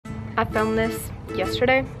I filmed this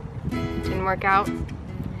yesterday, didn't work out.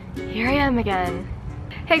 Here I am again.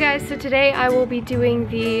 Hey guys, so today I will be doing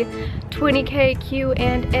the 20K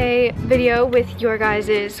Q&A video with your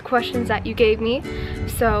guys' questions that you gave me.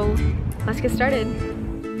 So let's get started.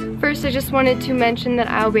 First, I just wanted to mention that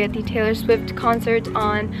I will be at the Taylor Swift concert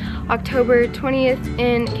on October 20th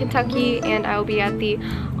in Kentucky, and I will be at the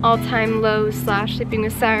All Time Low / Sleeping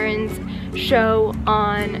with Sirens show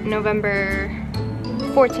on November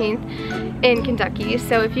 14th in Kentucky.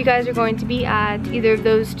 So if you guys are going to be at either of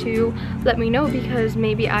those two, let me know because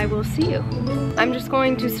maybe I will see you. I'm just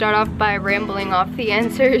going to start off by rambling off the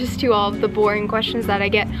answers to all of the boring questions that I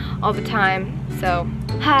get all the time. So,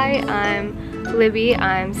 hi, I'm Libby,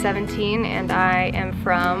 I'm 17 and I am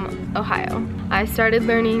from Ohio. I started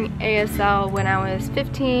learning ASL when I was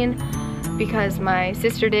 15 because my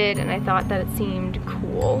sister did and I thought that it seemed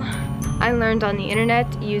cool. I learned on the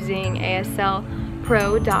internet using aslpro.com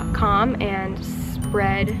and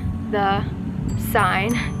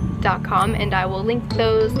spreadthesign.com, and I will link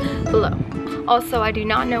those below. Also, I do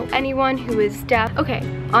not know anyone who is deaf. Okay,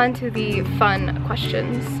 on to the fun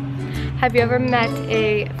questions. Have you ever met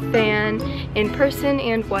a fan in person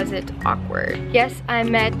and was it awkward? Yes, I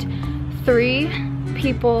met 3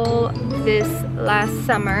 people this last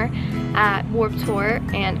summer at Warped Tour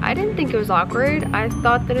and I didn't think it was awkward. I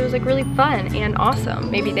thought that it was like really fun and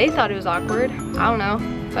awesome. Maybe they thought it was awkward, I don't know,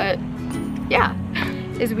 but yeah.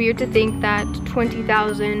 It's weird to think that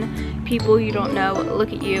 20,000 people you don't know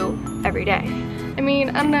look at you every day. I mean,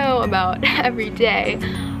 I don't know about every day,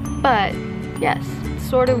 but yes, it's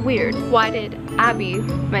sort of weird. Why did Abby,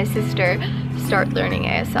 my sister, start learning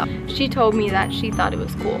ASL? She told me that she thought it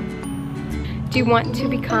was cool. Do you want to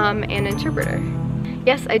become an interpreter?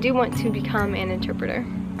 Yes, I do want to become an interpreter.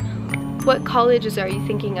 What colleges are you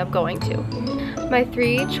thinking of going to? My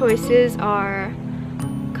 3 choices are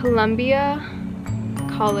Columbia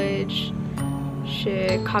College,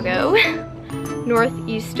 Chicago,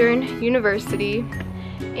 Northeastern University,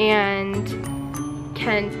 and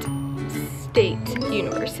Kent State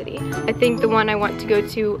University. I think the one I want to go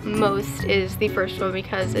to most is the first one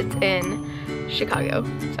because it's in Chicago.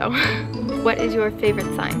 So, what is your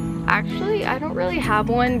favorite sign? Actually, I don't really have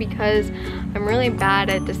one because I'm really bad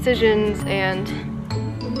at decisions and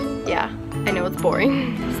yeah, I know it's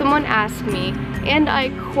boring. Someone asked me, and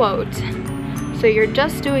I quote, "So you're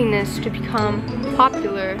just doing this to become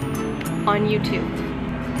popular on YouTube?"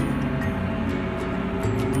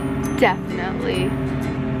 Definitely.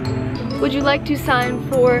 Would you like to sign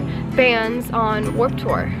for bands on Warped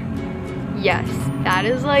Tour? Yes, that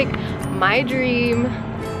is like my dream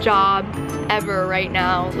job ever right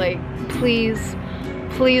now. Like, please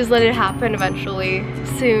let it happen eventually,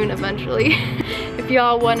 soon, eventually. If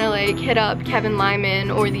y'all wanna like hit up Kevin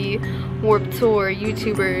Lyman or the Warped Tour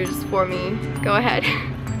YouTubers for me, go ahead.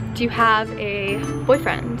 Do you have a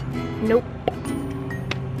boyfriend? Nope.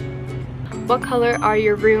 What color are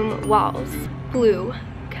your room walls? Blue,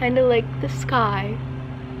 kinda like the sky.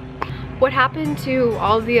 What happened to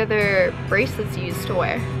all the other bracelets you used to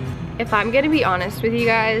wear? If I'm gonna be honest with you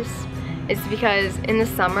guys, it's because in the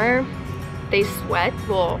summer they sweat.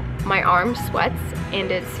 Well, my arm sweats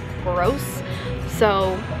and it's gross.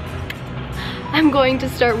 So I'm going to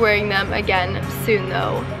start wearing them again soon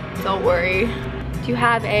though, don't worry. Do you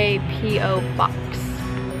have a P.O. box?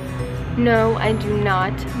 No, I do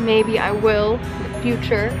not. Maybe I will in the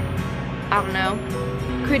future. I don't know.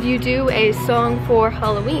 Could you do a song for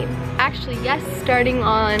Halloween? Actually, yes, starting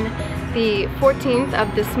on the 14th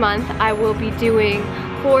of this month, I will be doing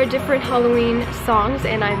 4 different Halloween songs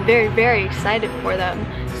and I'm very, very excited for them.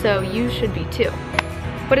 So you should be too.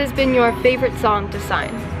 What has been your favorite song to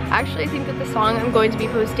sign? Actually, I think that the song I'm going to be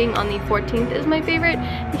posting on the 14th is my favorite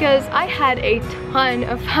because I had a ton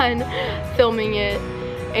of fun filming it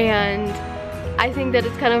and I think that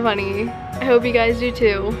it's kind of funny. I hope you guys do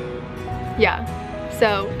too. Yeah,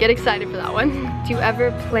 so get excited for that one. Do you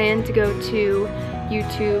ever plan to go to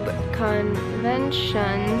YouTube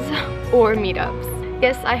conventions or meetups?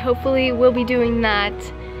 Yes, I hopefully will be doing that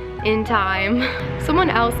in time. Someone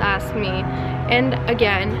else asked me, and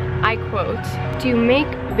again, I quote, "Do you make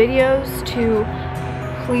videos to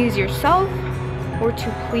please yourself or to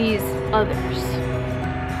please others?"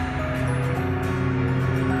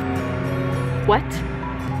 What?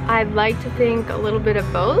 I'd like to think a little bit of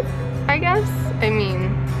both, I guess. I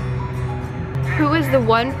mean, who is the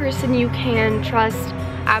one person you can trust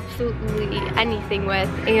absolutely anything with,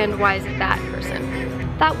 and why is it that person?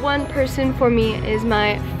 That one person for me is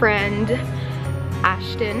my friend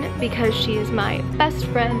Ashton, because she is my best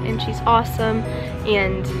friend and she's awesome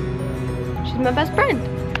and she's my best friend.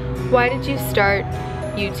 Why did you start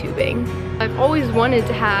YouTubing. I've always wanted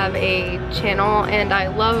to have a channel, and I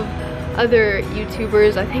love other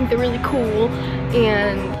YouTubers. I think they're really cool,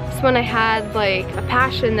 and so when I had like a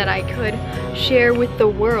passion that I could share with the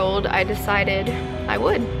world, I decided I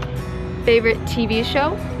would. Favorite TV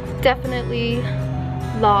show? Definitely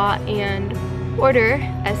Law and Order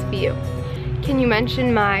SVU. Can you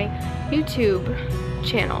mention my YouTube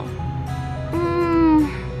channel?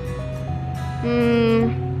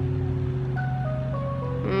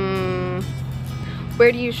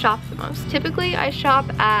 Where do you shop the most? Typically I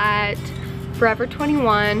shop at Forever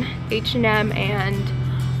 21, H&M, and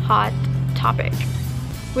Hot Topic.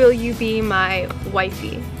 Will you be my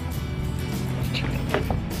wifey?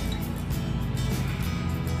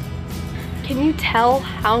 Can you tell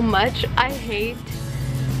how much I hate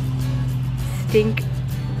stink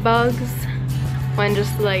bugs? One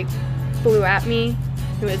just like flew at me.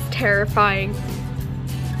 It was terrifying.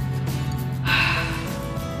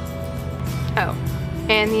 Oh,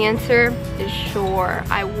 and the answer is sure,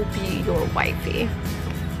 I will be your wifey.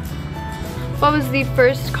 What was the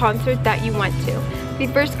first concert that you went to? The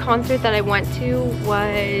first concert that I went to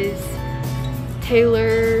was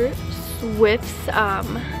Taylor Swift's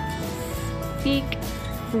Speak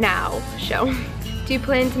Now show. Do you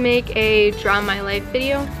plan to make a Draw My Life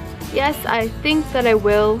video? Yes, I think that I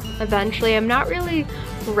will eventually. I'm not really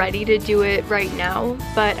ready to do it right now,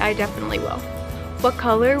 but I definitely will. What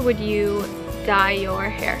color would you dye your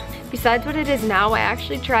hair? Besides what it is now, I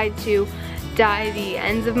actually tried to dye the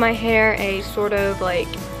ends of my hair a sort of like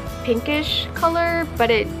pinkish color,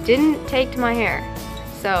 but it didn't take to my hair.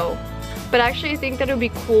 So, but actually I think that it would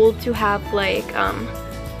be cool to have like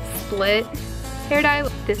split hair dye.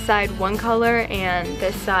 This side one color and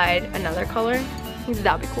this side another color. I think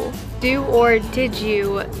that'd be cool. Do or did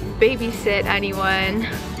you babysit anyone?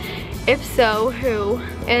 If so, who?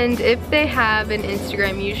 And if they have an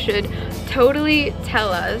Instagram, you should totally tell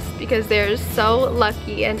us, because they're so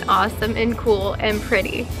lucky and awesome and cool and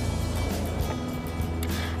pretty.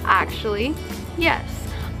 Actually, yes,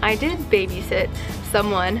 I did babysit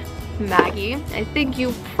someone, Maggie. I think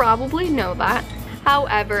you probably know that.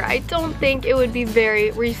 However, I don't think it would be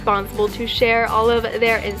very responsible to share all of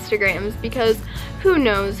their Instagrams, because who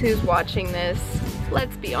knows who's watching this.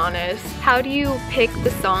 Let's be honest. How do you pick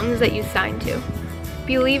the songs that you sign to?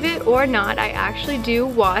 Believe it or not, I actually do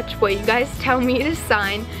watch what you guys tell me to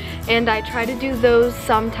sign, and I try to do those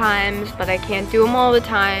sometimes, but I can't do them all the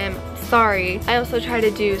time. Sorry. I also try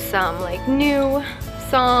to do some like new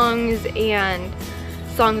songs and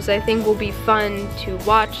songs I think will be fun to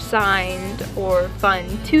watch signed, or fun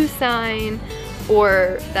to sign,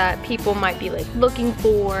 or that people might be like looking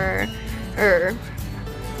for, or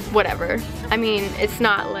whatever. I mean, it's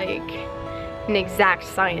not like an exact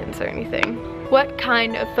science or anything. What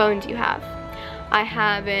kind of phone do you have? I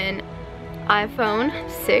have an iPhone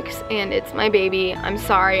 6 and it's my baby. I'm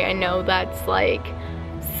sorry, I know that's like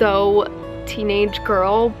so teenage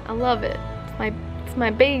girl. I love it. It's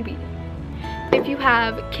my baby. If you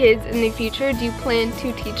have kids in the future, do you plan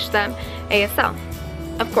to teach them ASL?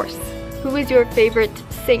 Of course. Who is your favorite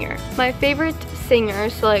singer? My favorite singer,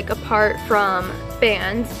 so like apart from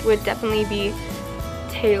bands, would definitely be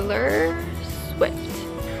Taylor Swift.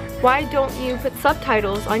 Why don't you put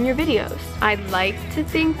subtitles on your videos? I'd like to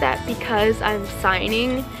think that because I'm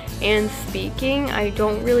signing and speaking, I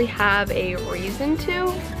don't really have a reason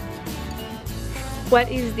to.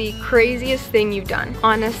 What is the craziest thing you've done?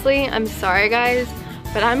 Honestly, I'm sorry guys,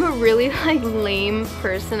 but I'm a really like lame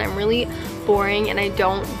person. I'm really boring and I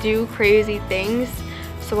don't do crazy things,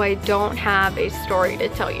 so I don't have a story to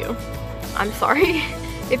tell you. I'm sorry.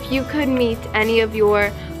 If you could meet any of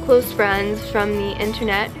your close friends from the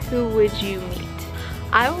internet, who would you meet?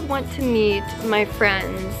 I would want to meet my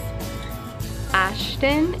friends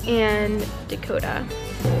Ashton and Dakota.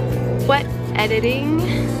 What editing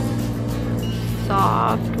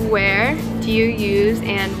software do you use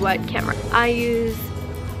and what camera? I use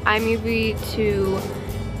iMovie to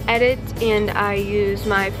edit, and I use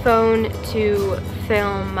my phone to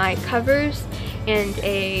film my covers, and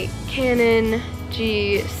a Canon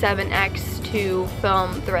G7X to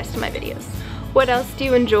film the rest of my videos. What else do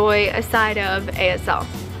you enjoy aside of ASL?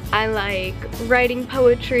 I like writing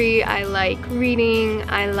poetry, I like reading,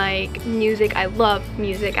 I like music. I love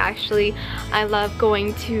music actually. I love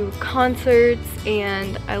going to concerts,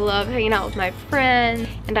 and I love hanging out with my friends,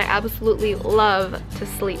 and I absolutely love to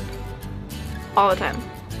sleep all the time.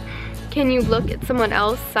 Can you look at someone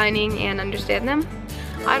else signing and understand them?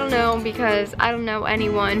 I don't know, because I don't know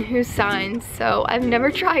anyone who signs, so I've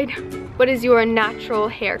never tried. What is your natural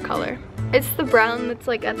hair color? It's the brown that's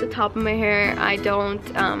like at the top of my hair. I don't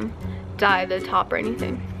dye the top or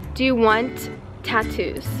anything. Do you want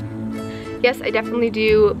tattoos? Yes, I definitely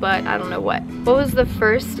do, but I don't know what. What was the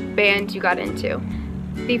first band you got into?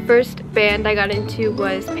 The first band I got into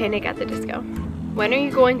was Panic at the Disco. When are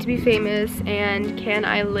you going to be famous, and can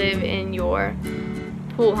I live in your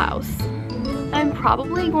pool house? I'm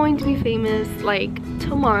probably going to be famous like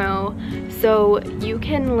tomorrow, so you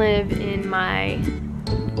can live in my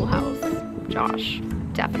pool house, Josh,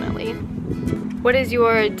 definitely. What is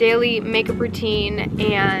your daily makeup routine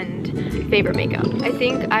and favorite makeup? I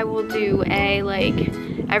think I will do a like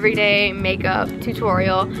everyday makeup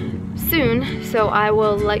tutorial soon, so I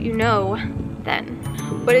will let you know then.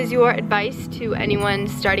 What is your advice to anyone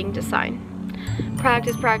starting to sign?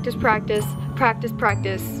 Practice, practice, practice, practice,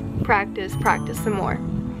 practice, practice, practice some more.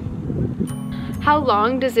 How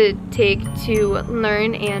long does it take to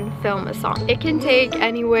learn and film a song? It can take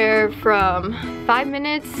anywhere from 5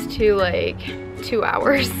 minutes to like 2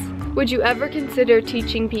 hours. Would you ever consider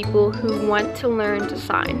teaching people who want to learn to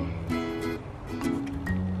sign?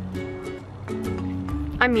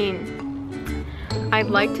 I mean, I'd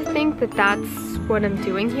like to think that that's what I'm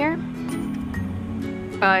doing here,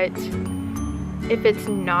 but if it's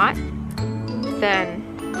not, then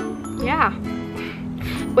yeah.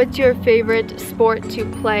 What's your favorite sport to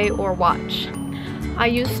play or watch? I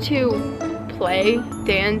used to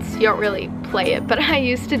dance. You don't really play it, but I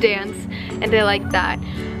used to dance and I like that.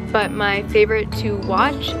 But my favorite to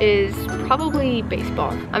watch is probably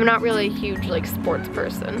baseball. I'm not really a huge like sports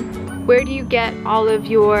person. Where do you get all of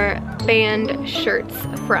your band shirts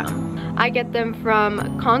from? I get them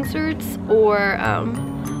from concerts or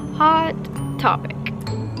Hot Topic,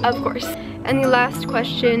 of course. And the last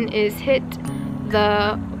question is hit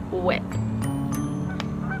the whip.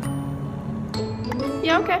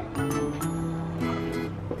 Yeah, okay.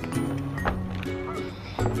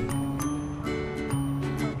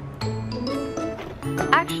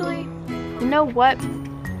 Actually, you know what?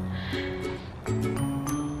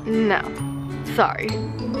 No, sorry.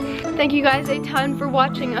 Thank you guys a ton for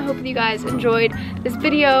watching. I hope you guys enjoyed this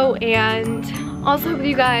video, and also hope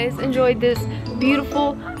you guys enjoyed this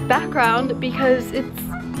beautiful background because it's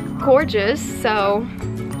gorgeous. So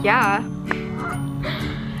yeah,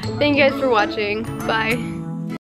 thank you guys for watching. Bye.